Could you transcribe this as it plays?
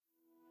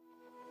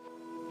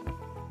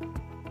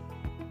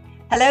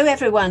Hello,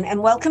 everyone,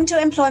 and welcome to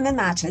Employment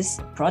Matters,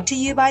 brought to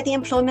you by the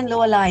Employment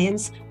Law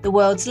Alliance, the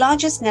world's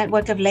largest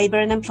network of labor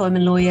and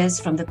employment lawyers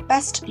from the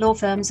best law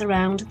firms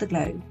around the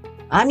globe.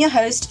 I'm your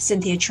host,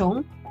 Cynthia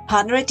Chong,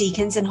 partner at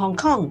Deakins in Hong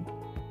Kong.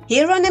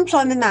 Here on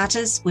Employment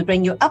Matters, we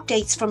bring you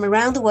updates from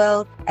around the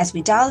world as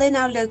we dial in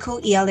our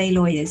local ELA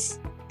lawyers.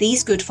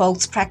 These good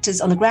folks practice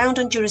on the ground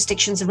in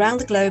jurisdictions around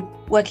the globe,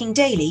 working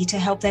daily to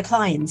help their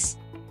clients.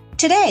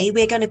 Today,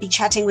 we're going to be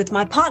chatting with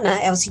my partner,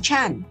 Elsie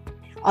Chan.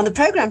 On the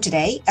program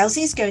today,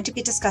 Elsie is going to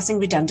be discussing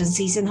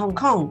redundancies in Hong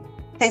Kong.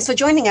 Thanks for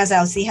joining us,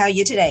 Elsie. How are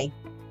you today?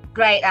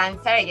 Great, I'm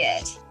very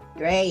good.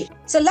 Great.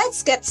 So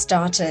let's get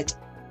started.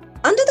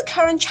 Under the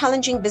current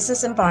challenging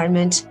business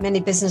environment, many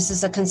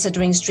businesses are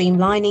considering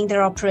streamlining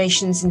their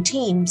operations and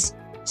teams.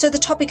 So the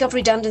topic of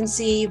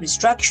redundancy,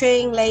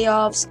 restructuring,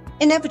 layoffs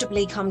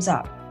inevitably comes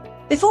up.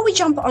 Before we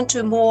jump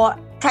onto more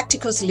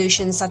practical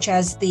solutions such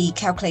as the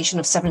calculation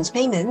of severance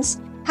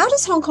payments, how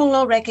does Hong Kong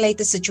law regulate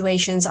the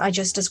situations I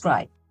just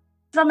described?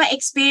 From my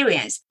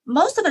experience,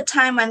 most of the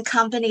time when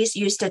companies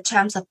use the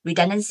terms of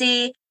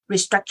redundancy,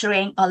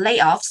 restructuring, or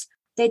layoffs,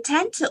 they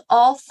tend to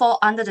all fall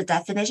under the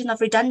definition of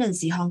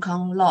redundancy Hong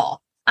Kong law.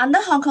 Under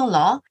Hong Kong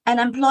law, an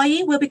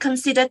employee will be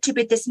considered to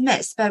be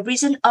dismissed by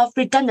reason of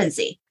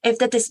redundancy if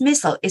the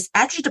dismissal is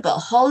attributable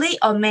wholly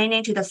or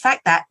mainly to the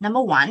fact that,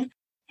 number one,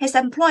 his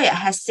employer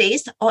has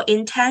ceased or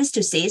intends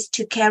to cease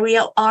to carry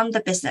on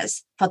the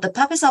business for the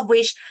purpose of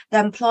which the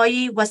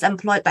employee was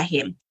employed by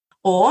him,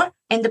 or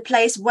in the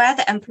place where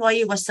the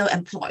employee was so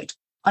employed.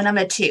 Or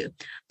number two,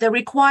 the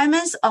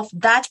requirements of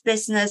that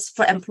business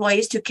for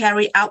employees to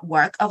carry out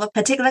work of a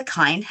particular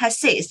kind has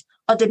ceased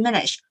or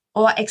diminished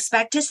or are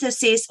expected to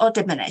cease or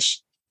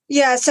diminish.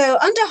 Yeah, so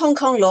under Hong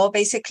Kong law,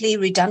 basically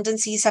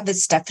redundancies have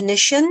its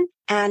definition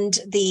and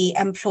the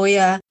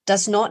employer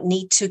does not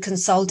need to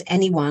consult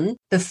anyone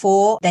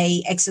before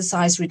they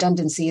exercise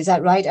redundancy. Is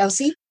that right,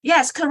 Elsie?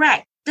 Yes,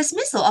 correct.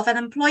 Dismissal of an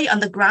employee on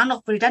the ground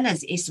of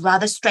redundancy is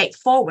rather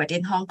straightforward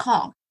in Hong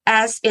Kong,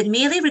 as it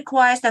merely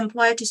requires the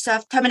employer to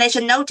serve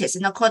termination notice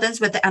in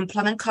accordance with the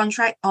employment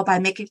contract or by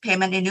making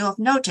payment in lieu of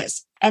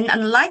notice. And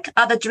unlike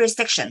other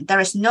jurisdictions, there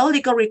is no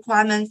legal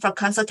requirement for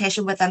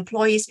consultation with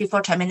employees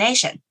before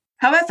termination.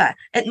 However,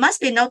 it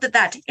must be noted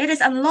that it is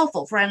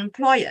unlawful for an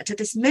employer to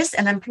dismiss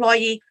an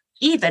employee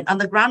even on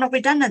the ground of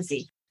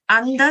redundancy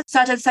under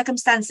certain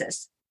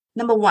circumstances.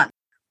 Number one,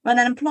 when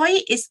an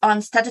employee is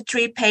on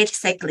statutory paid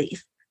sick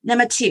leave.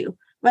 Number two,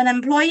 when an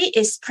employee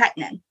is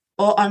pregnant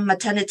or on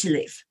maternity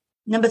leave.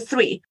 Number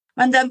three,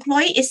 when the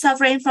employee is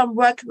suffering from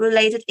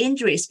work-related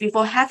injuries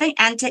before having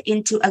entered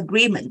into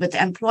agreement with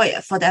the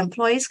employer for the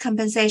employee's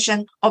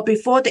compensation or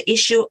before the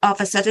issue of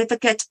a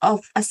certificate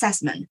of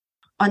assessment.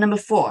 Or number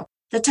four,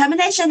 the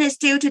termination is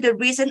due to the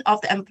reason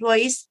of the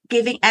employees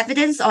giving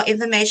evidence or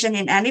information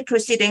in any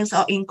proceedings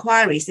or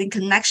inquiries in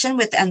connection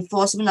with the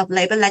enforcement of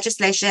labor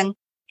legislation,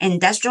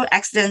 industrial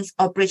accidents,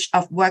 or breach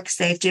of work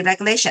safety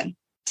regulation.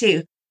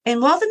 Two,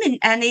 involvement in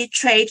any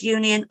trade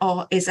union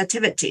or its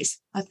activities.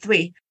 Or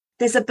three,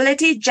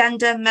 disability,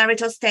 gender,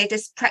 marital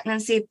status,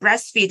 pregnancy,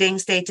 breastfeeding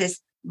status,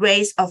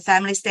 race, or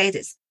family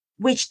status,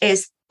 which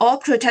is all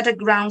protected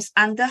grounds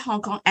under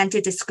Hong Kong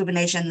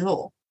anti-discrimination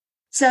law.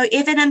 So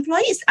if an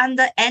employee is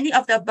under any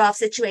of the above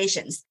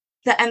situations,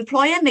 the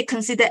employer may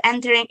consider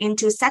entering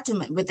into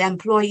settlement with the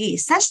employee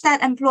such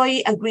that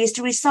employee agrees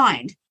to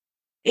resign.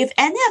 If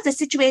any of the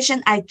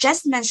situation I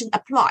just mentioned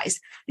applies,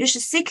 you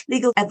should seek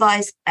legal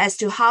advice as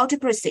to how to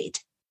proceed.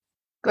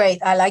 Great.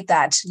 I like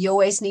that. You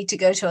always need to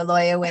go to a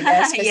lawyer when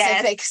there are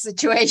specific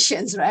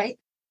situations, right?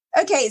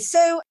 Okay,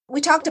 so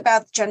we talked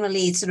about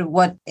generally sort of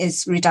what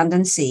is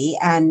redundancy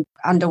and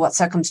under what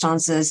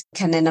circumstances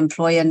can an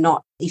employer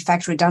not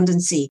effect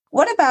redundancy.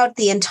 What about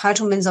the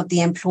entitlements of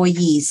the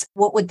employees?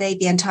 What would they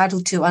be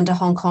entitled to under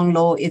Hong Kong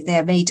law if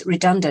they're made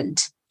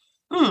redundant?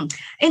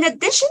 In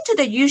addition to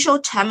the usual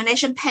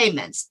termination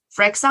payments,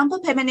 for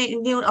example, payment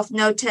in lieu of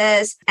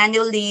notice,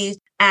 annual leave,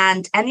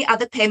 and any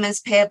other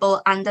payments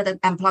payable under the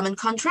employment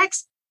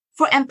contracts,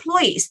 for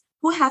employees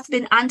who have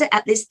been under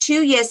at least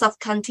 2 years of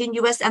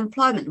continuous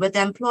employment with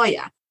the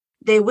employer,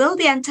 they will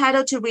be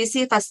entitled to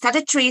receive a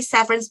statutory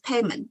severance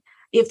payment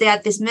if they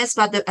are dismissed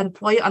by the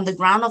employer on the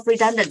ground of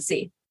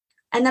redundancy.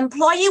 An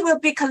employee will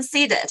be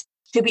considered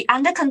to be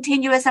under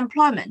continuous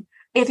employment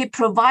if he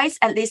provides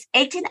at least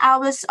 18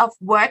 hours of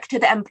work to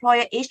the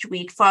employer each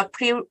week for a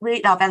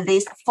period of at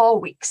least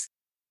 4 weeks.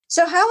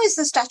 So how is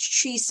the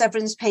statutory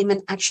severance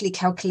payment actually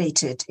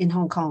calculated in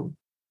Hong Kong?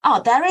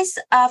 There is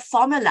a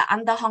formula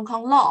under Hong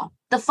Kong law.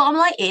 The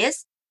formula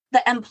is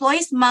the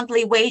employee's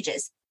monthly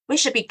wages,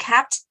 which should be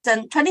capped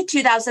at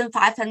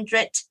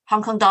 22,500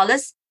 Hong Kong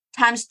dollars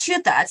times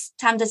 2/3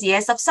 times the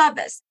years of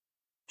service.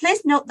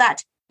 Please note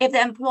that if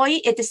the employee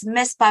is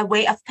dismissed by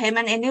way of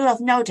payment in lieu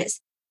of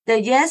notice, the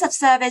years of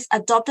service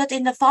adopted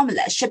in the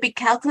formula should be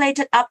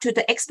calculated up to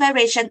the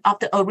expiration of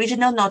the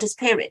original notice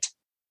period.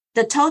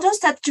 The total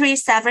statutory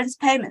severance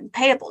payment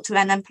payable to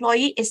an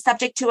employee is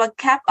subject to a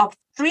cap of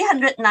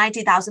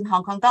 390,000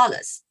 Hong Kong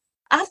dollars.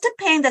 After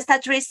paying the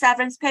statutory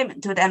severance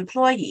payment to the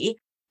employee,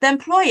 The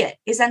employer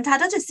is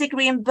entitled to seek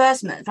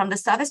reimbursement from the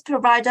service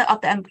provider of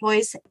the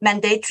employee's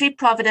mandatory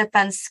provident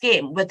fund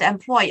scheme with the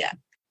employer.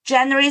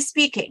 Generally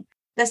speaking,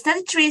 the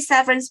statutory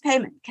severance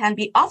payment can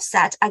be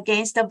offset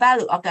against the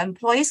value of the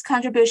employee's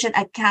contribution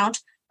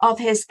account of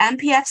his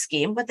MPF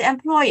scheme with the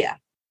employer.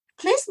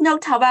 Please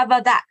note, however,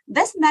 that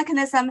this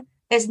mechanism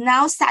is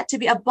now set to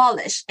be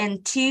abolished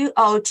in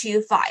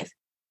 2025.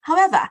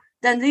 However,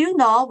 the new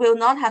law will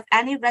not have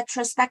any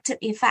retrospective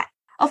effect.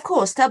 Of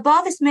course, the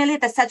above is merely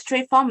the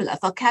statutory formula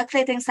for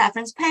calculating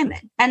severance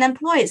payment, and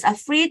employers are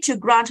free to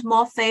grant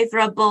more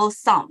favorable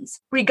sums.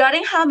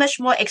 Regarding how much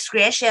more ex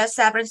gratia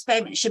severance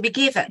payment should be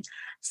given,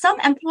 some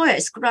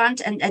employers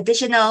grant an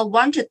additional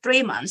 1 to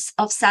 3 months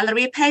of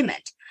salary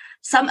payment.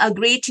 Some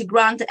agree to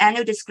grant the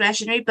annual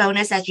discretionary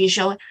bonus as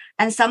usual,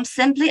 and some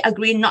simply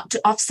agree not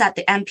to offset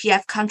the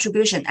MPF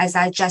contribution as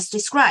I just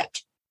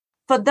described.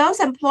 For those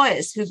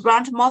employers who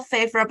grant more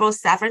favorable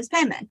severance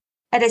payment,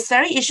 it is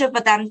very easy for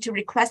them to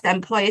request the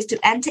employees to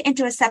enter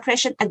into a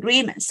separation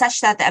agreement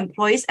such that the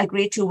employees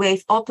agree to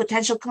waive all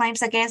potential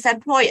claims against the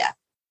employer.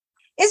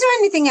 Is there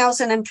anything else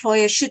an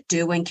employer should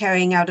do when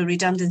carrying out a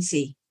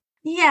redundancy?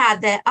 Yeah,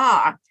 there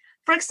are.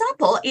 For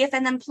example, if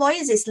an employee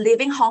is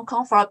leaving Hong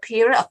Kong for a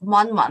period of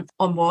 1 month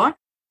or more,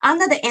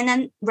 under the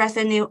Inland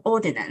Revenue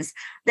Ordinance,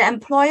 the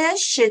employer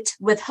should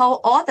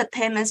withhold all the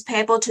payments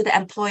payable to the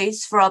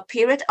employees for a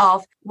period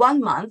of 1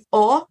 month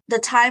or the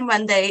time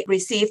when they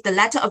receive the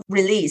letter of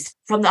release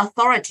from the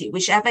authority,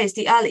 whichever is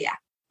the earlier.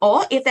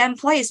 Or if the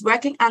employee is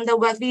working under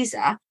work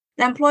visa,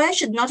 the employer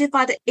should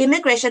notify the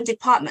Immigration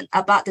Department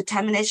about the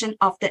termination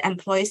of the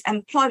employee's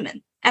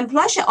employment.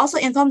 Employer should also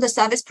inform the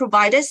service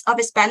providers of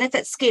its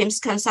benefit schemes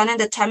concerning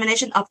the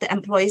termination of the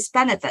employee's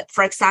benefit,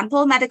 for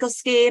example, medical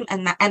scheme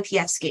and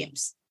MPF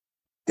schemes.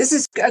 This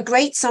is a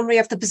great summary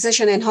of the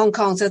position in Hong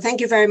Kong. So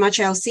thank you very much,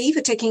 Elsie,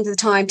 for taking the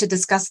time to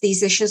discuss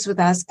these issues with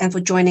us and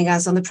for joining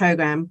us on the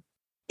program.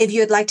 If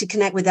you'd like to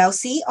connect with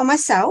Elsie or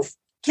myself,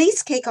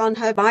 please click on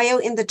her bio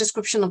in the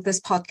description of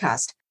this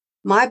podcast.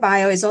 My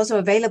bio is also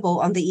available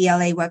on the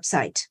ELA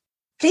website.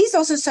 Please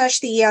also search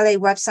the ELA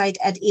website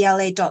at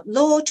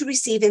ela.law to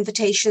receive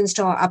invitations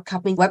to our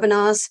upcoming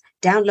webinars,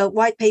 download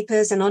white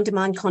papers and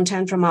on-demand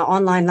content from our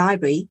online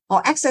library,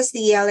 or access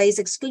the ELA's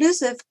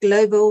exclusive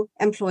Global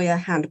Employer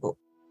Handbook.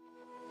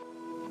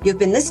 You've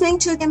been listening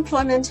to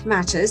Employment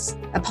Matters,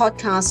 a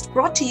podcast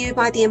brought to you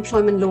by the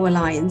Employment Law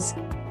Alliance,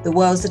 the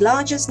world's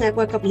largest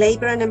network of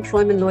labor and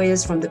employment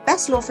lawyers from the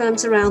best law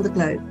firms around the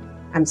globe.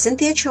 I'm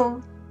Cynthia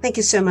Chong. Thank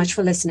you so much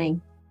for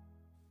listening.